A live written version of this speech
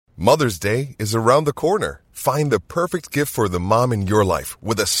Mother's Day is around the corner. Find the perfect gift for the mom in your life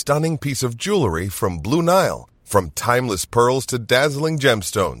with a stunning piece of jewelry from Blue Nile. From timeless pearls to dazzling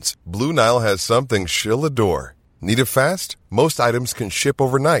gemstones, Blue Nile has something she'll adore. Need it fast? Most items can ship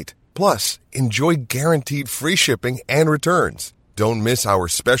overnight. Plus, enjoy guaranteed free shipping and returns. Don't miss our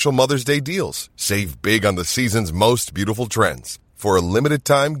special Mother's Day deals. Save big on the season's most beautiful trends. For a limited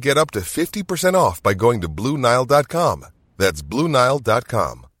time, get up to 50% off by going to BlueNile.com. That's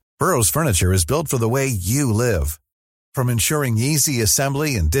BlueNile.com. Burrow's furniture is built for the way you live. From ensuring easy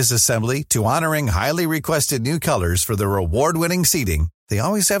assembly and disassembly to honoring highly requested new colors for their award-winning seating, they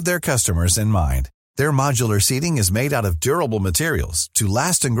always have their customers in mind. Their modular seating is made out of durable materials to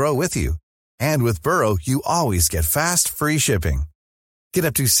last and grow with you. And with Burrow, you always get fast, free shipping. Get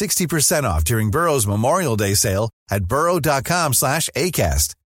up to 60% off during Burrow's Memorial Day sale at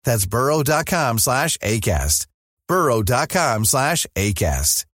burrow.com/ACAST. That's burrow.com/ACAST.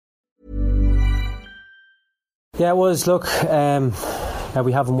 burrow.com/ACAST. Yeah, it was. Look,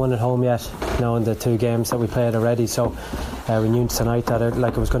 we haven't won at home yet, in the two games that we played already. So we knew tonight that it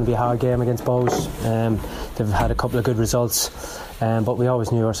was going to be a hard game against Bohs. They've had a couple of good results, but we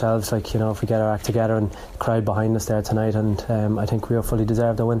always knew ourselves, if we get our act together and the crowd behind us there tonight, and I think we fully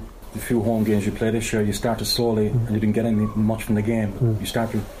deserved a win. The few home games you played this year, you started slowly and you didn't get any much from the game. You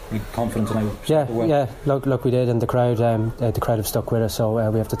started with confidence tonight. Yeah. Look, we did, and the crowd have stuck with us, so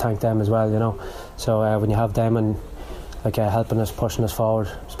we have to thank them as well. So when you have them and helping us, pushing us forward,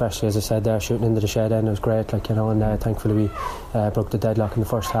 especially as I said there, shooting into the shed end, it was great. And thankfully we broke the deadlock in the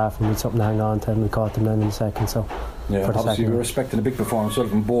first half and we had something to hang on to, and we caught them then in the second. So yeah, obviously you were expecting a big performance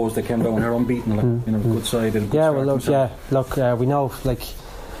from Bohs. They came down here unbeaten, good side. Good look, we know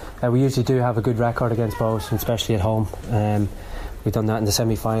we usually do have a good record against Bohs, especially at home. We've done that in the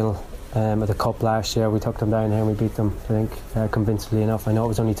semi-final of the Cup last year. We took them down here and we beat them, I think, convincingly enough. I know it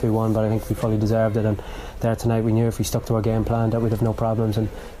was only 2-1, but I think we fully deserved it. And there tonight we knew if we stuck to our game plan that we'd have no problems, and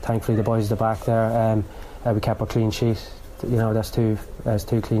thankfully the boys at the back there, we kept our clean sheet. That's two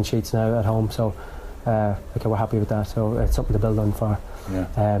clean sheets now at home, so we're happy with that. So it's something to build on for.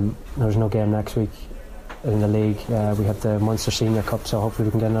 There's no game next week in the league. We have the Munster Senior Cup, so hopefully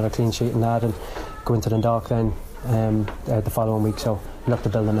we can get another clean sheet in that and go into Dundalk then the following week. So we look to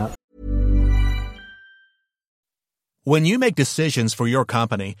build on that. When you make decisions for your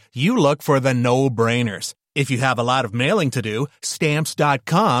company, you look for the no-brainers. If you have a lot of mailing to do,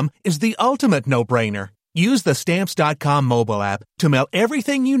 Stamps.com is the ultimate no-brainer. Use the Stamps.com mobile app to mail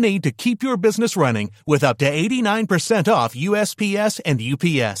everything you need to keep your business running with up to 89% off USPS and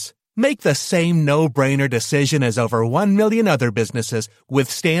UPS. Make the same no-brainer decision as over 1 million other businesses with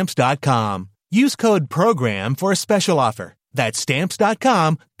Stamps.com. Use code PROGRAM for a special offer. That's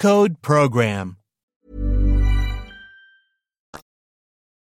Stamps.com, code PROGRAM.